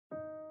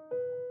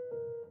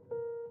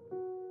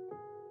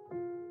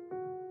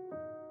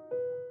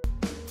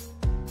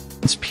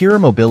Since Pure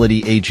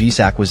Mobility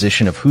AG's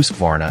acquisition of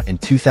Husqvarna in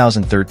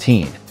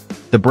 2013,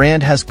 the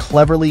brand has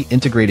cleverly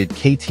integrated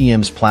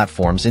KTM's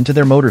platforms into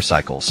their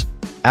motorcycles,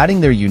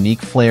 adding their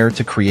unique flair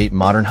to create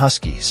modern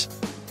Huskies.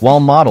 While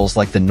models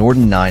like the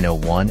Norden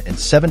 901 and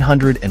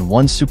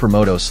 701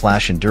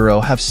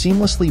 Supermoto/Enduro have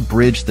seamlessly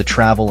bridged the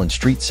travel and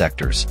street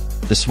sectors,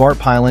 the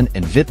Svartpilen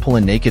and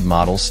Vitpilen naked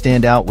models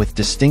stand out with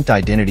distinct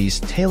identities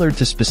tailored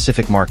to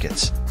specific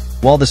markets.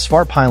 While the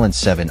Svartpilen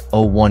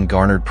 701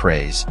 garnered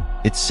praise,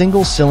 its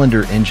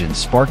single-cylinder engine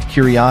sparked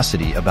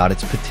curiosity about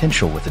its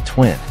potential with a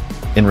twin.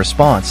 In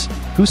response,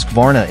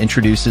 Husqvarna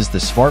introduces the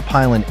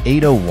Svartpilen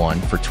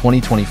 801 for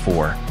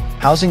 2024,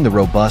 housing the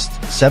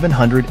robust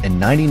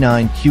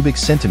 799 cubic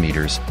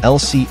centimeters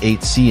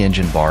LC8C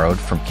engine borrowed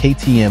from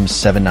KTM's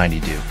 790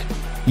 Duke.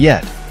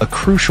 Yet, a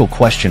crucial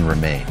question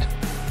remained.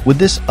 Would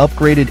this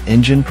upgraded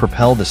engine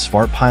propel the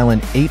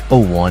Svartpilen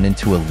 801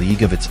 into a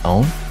league of its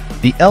own?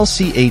 The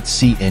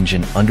LC8C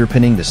engine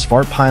underpinning the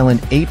Svartpilen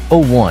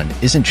 801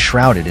 isn't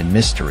shrouded in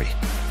mystery.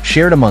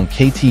 Shared among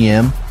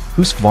KTM,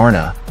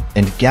 Husqvarna,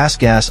 and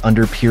GasGas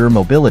under Pure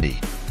Mobility,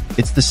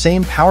 it's the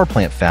same power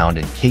plant found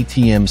in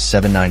KTM's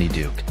 790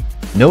 Duke.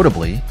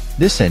 Notably,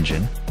 this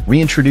engine,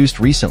 reintroduced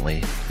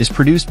recently, is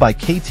produced by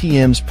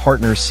KTM's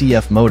partner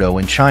CF Moto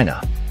in China,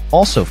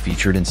 also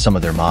featured in some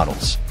of their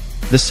models.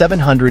 The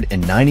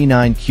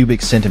 799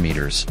 cubic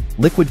centimeters,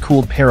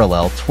 liquid-cooled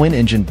parallel twin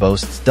engine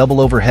boasts double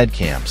overhead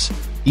cams,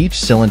 each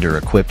cylinder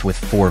equipped with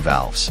 4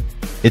 valves.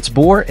 Its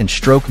bore and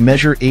stroke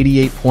measure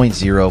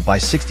 88.0 by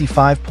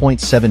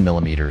 65.7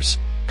 millimeters,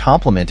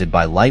 complemented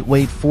by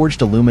lightweight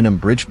forged aluminum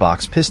bridge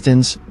box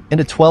pistons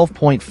and a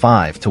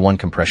 12.5:1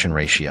 compression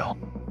ratio.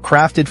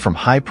 Crafted from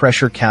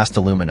high-pressure cast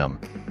aluminum,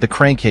 the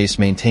crankcase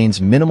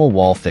maintains minimal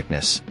wall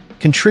thickness,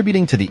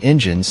 contributing to the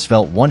engine's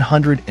svelte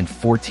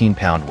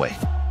 114-pound weight.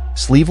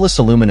 Sleeveless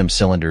aluminum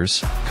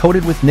cylinders,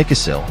 coated with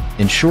Nikasil,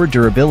 ensure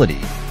durability,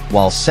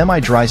 while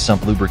semi-dry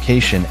sump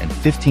lubrication and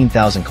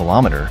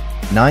 15,000-kilometer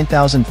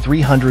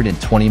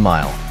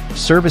 (9,320-mile)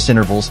 service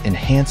intervals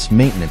enhance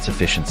maintenance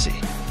efficiency.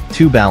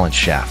 2 balance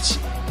shafts,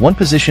 one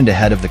positioned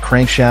ahead of the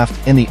crankshaft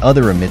and the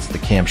other amidst the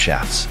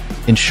camshafts,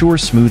 ensure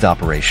smooth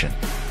operation.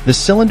 The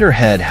cylinder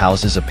head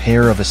houses a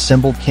pair of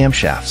assembled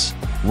camshafts,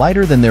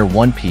 lighter than their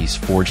one-piece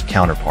forged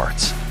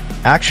counterparts.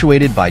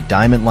 Actuated by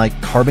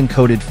diamond-like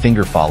carbon-coated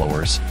finger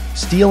followers,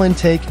 steel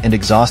intake and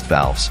exhaust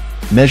valves,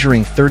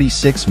 measuring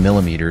 36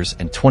 mm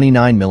and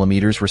 29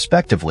 mm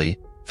respectively,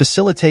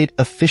 facilitate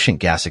efficient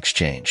gas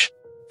exchange.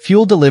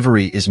 Fuel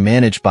delivery is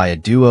managed by a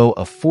duo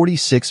of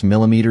 46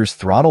 mm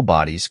throttle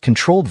bodies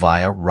controlled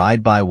via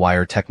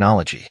ride-by-wire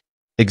technology.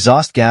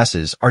 Exhaust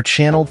gases are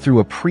channeled through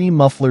a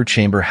pre-muffler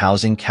chamber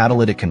housing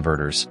catalytic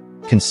converters,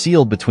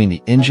 concealed between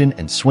the engine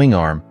and swing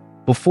arm,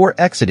 before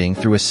exiting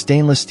through a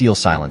stainless steel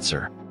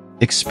silencer.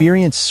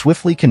 Experience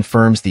swiftly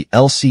confirms the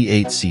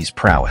LC8C's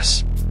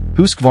prowess.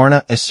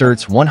 Husqvarna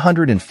asserts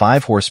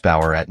 105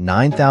 horsepower at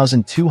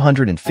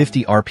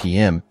 9,250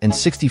 RPM and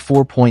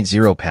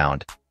 64.0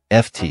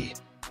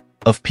 pound-ft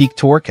of peak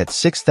torque at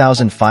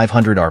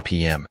 6,500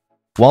 RPM.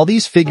 While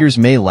these figures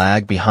may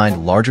lag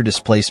behind larger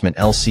displacement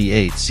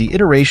LC8C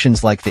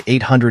iterations like the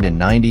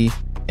 890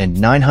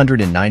 and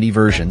 990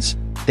 versions,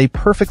 they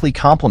perfectly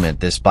complement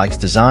this bike's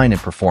design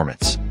and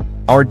performance.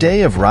 Our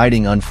day of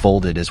riding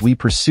unfolded as we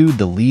pursued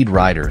the lead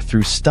rider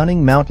through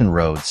stunning mountain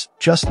roads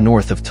just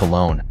north of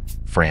Toulon,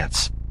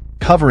 France.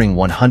 Covering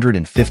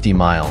 150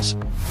 miles,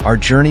 our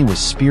journey was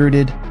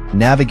spirited,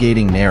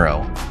 navigating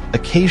narrow,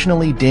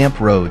 occasionally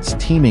damp roads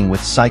teeming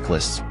with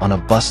cyclists on a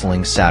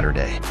bustling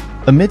Saturday.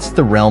 Amidst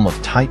the realm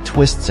of tight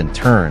twists and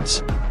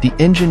turns, the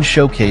engine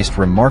showcased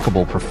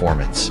remarkable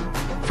performance.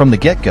 From the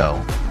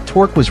get-go,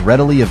 torque was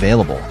readily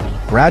available,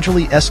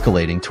 gradually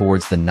escalating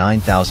towards the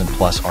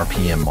 9,000-plus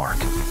RPM mark.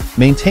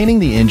 Maintaining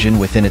the engine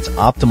within its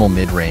optimal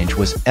mid-range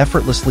was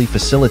effortlessly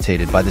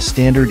facilitated by the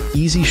standard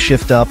easy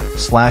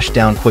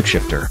shift-up/down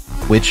quickshifter,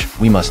 which,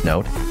 we must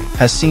note,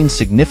 has seen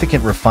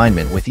significant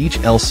refinement with each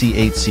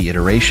LC8C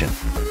iteration,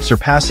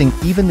 surpassing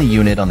even the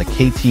unit on the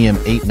KTM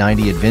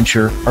 890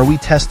 Adventure we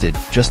tested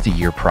just a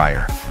year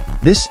prior.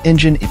 This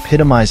engine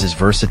epitomizes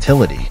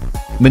versatility.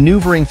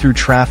 Maneuvering through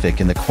traffic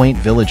in the quaint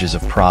villages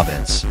of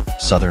Provence,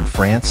 southern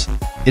France,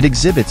 it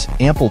exhibits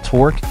ample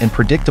torque and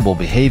predictable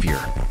behavior,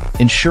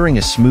 ensuring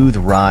a smooth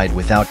ride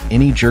without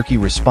any jerky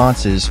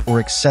responses or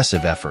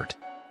excessive effort.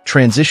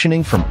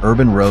 Transitioning from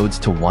urban roads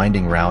to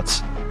winding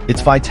routes,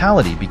 its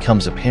vitality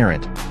becomes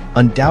apparent,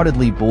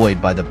 undoubtedly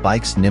buoyed by the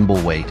bike's nimble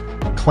weight,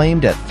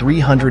 claimed at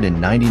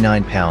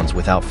 399 pounds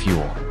without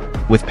fuel.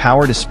 With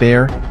power to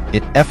spare,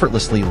 it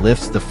effortlessly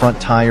lifts the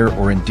front tire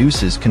or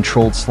induces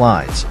controlled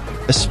slides,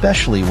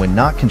 especially when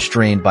not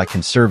constrained by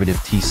conservative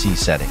TC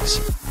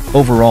settings.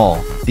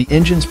 Overall, the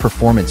engine's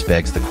performance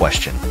begs the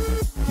question: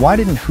 why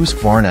didn't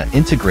Husqvarna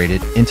integrate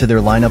it into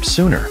their lineup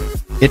sooner?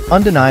 It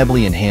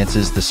undeniably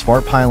enhances the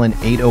Svartpilen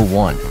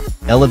 801,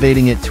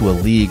 elevating it to a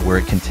league where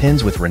it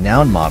contends with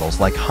renowned models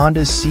like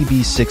Honda's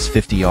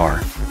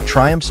CB650R,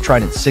 Triumph's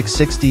Trident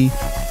 660,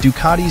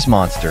 Ducati's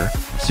Monster,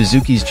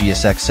 Suzuki's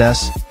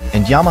GSX-S,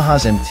 and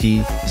Yamaha's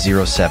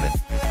MT-07.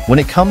 When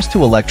it comes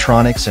to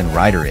electronics and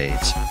rider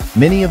aids,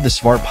 many of the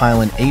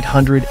Svartpilen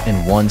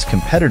 801's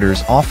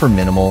competitors offer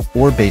minimal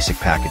or basic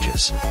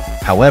packages.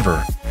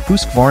 However,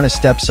 Husqvarna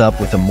steps up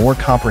with a more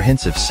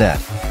comprehensive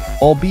set,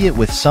 albeit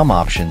with some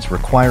options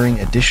requiring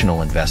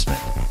additional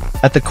investment.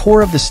 At the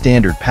core of the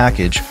standard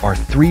package are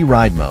 3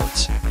 ride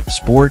modes: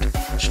 Sport,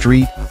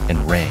 Street,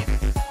 and Rain.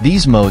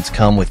 These modes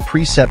come with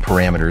preset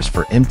parameters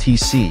for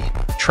MTC,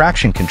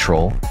 traction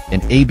control,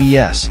 and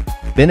ABS,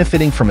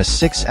 benefiting from a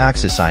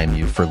 6-axis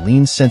IMU for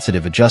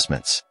lean-sensitive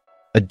adjustments.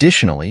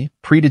 Additionally,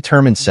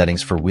 predetermined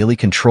settings for wheelie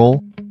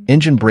control,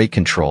 engine brake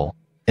control,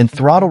 and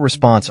throttle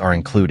response are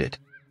included.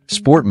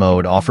 Sport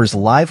mode offers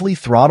lively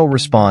throttle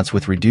response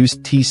with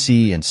reduced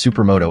TC and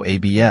Supermoto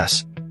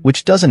ABS,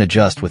 which doesn't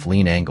adjust with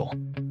lean angle.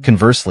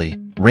 Conversely,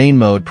 Rain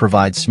mode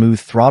provides smooth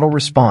throttle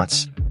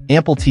response,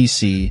 ample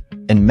TC,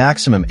 and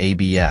maximum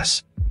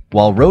ABS,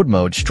 while Road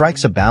mode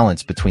strikes a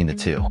balance between the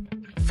two.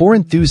 For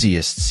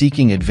enthusiasts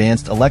seeking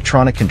advanced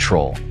electronic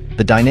control,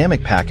 the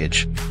Dynamic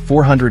Package,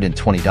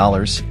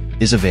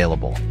 $420, is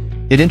available.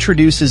 It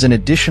introduces an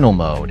additional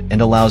mode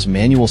and allows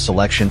manual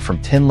selection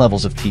from 10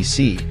 levels of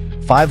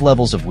TC, 5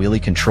 levels of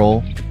wheelie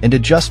control, and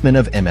adjustment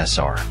of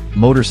MSR,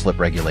 motor slip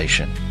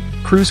regulation.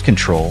 Cruise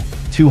Control,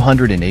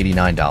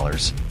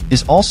 $289,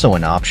 is also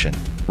an option,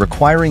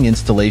 requiring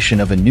installation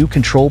of a new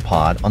control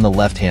pod on the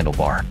left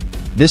handlebar.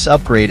 This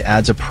upgrade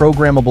adds a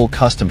programmable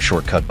custom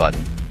shortcut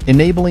button,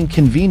 enabling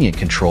convenient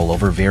control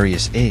over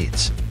various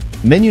aids.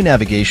 Menu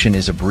navigation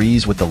is a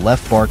breeze with the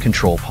left bar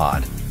control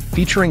pod,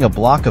 featuring a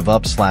block of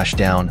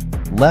up/down,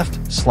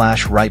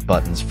 left/right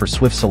buttons for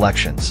swift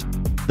selections.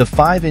 The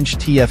 5-inch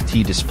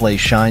TFT display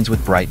shines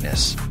with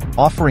brightness,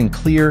 offering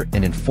clear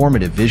and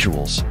informative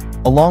visuals,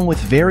 along with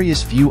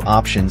various view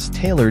options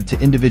tailored to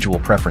individual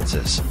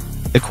preferences.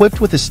 Equipped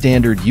with a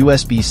standard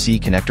USB-C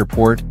connector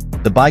port,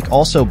 the bike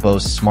also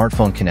boasts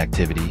smartphone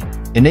connectivity,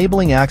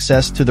 enabling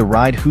access to the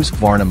Ride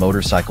Husqvarna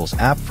Motorcycles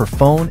app for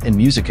phone and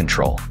music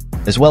control,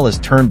 as well as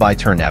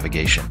turn-by-turn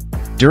navigation.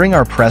 During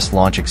our press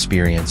launch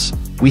experience,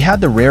 we had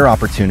the rare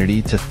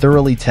opportunity to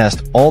thoroughly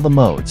test all the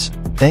modes,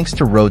 thanks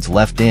to roads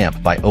left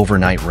damp by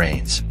overnight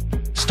rains.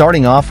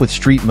 Starting off with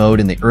Street mode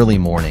in the early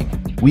morning,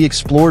 we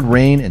explored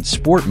Rain and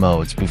Sport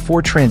modes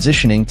before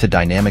transitioning to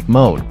Dynamic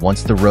mode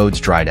once the roads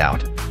dried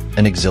out,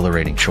 an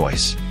exhilarating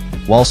choice.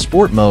 While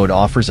Sport mode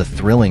offers a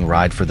thrilling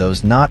ride for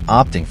those not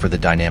opting for the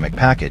Dynamic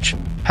package,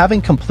 having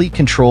complete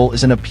control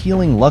is an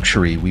appealing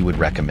luxury we would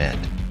recommend.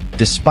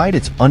 Despite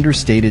its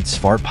understated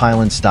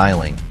Svartpilen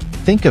styling,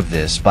 think of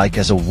this bike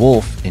as a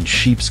wolf in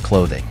sheep's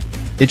clothing.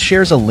 It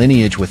shares a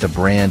lineage with a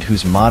brand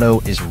whose motto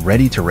is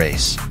 "Ready to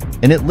Race,"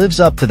 and it lives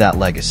up to that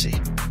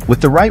legacy. With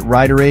the right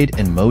rider aid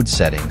and mode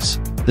settings,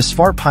 the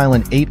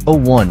Svartpilen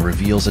 801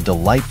 reveals a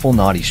delightful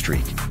naughty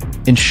streak,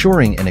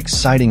 ensuring an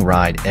exciting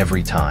ride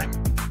every time.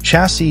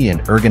 Chassis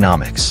and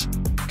ergonomics.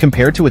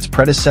 Compared to its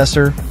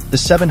predecessor, the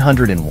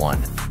 701,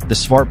 the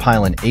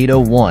Svartpilen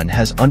 801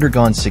 has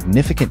undergone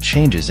significant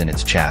changes in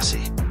its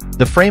chassis.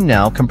 The frame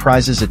now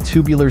comprises a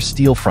tubular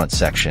steel front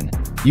section,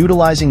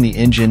 utilizing the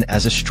engine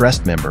as a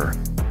stressed member,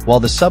 while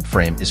the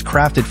subframe is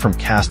crafted from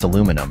cast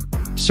aluminum,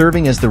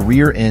 serving as the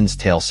rear end's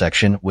tail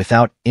section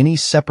without any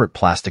separate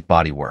plastic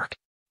bodywork.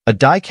 A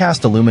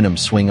die-cast aluminum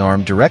swing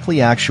arm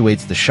directly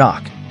actuates the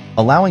shock,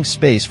 allowing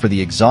space for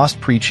the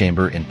exhaust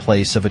pre-chamber in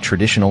place of a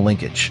traditional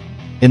linkage.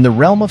 In the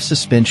realm of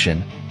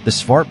suspension, the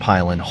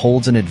Svartpilen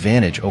holds an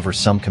advantage over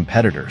some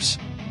competitors.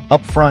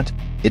 Up front,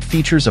 it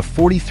features a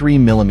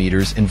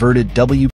 43mm inverted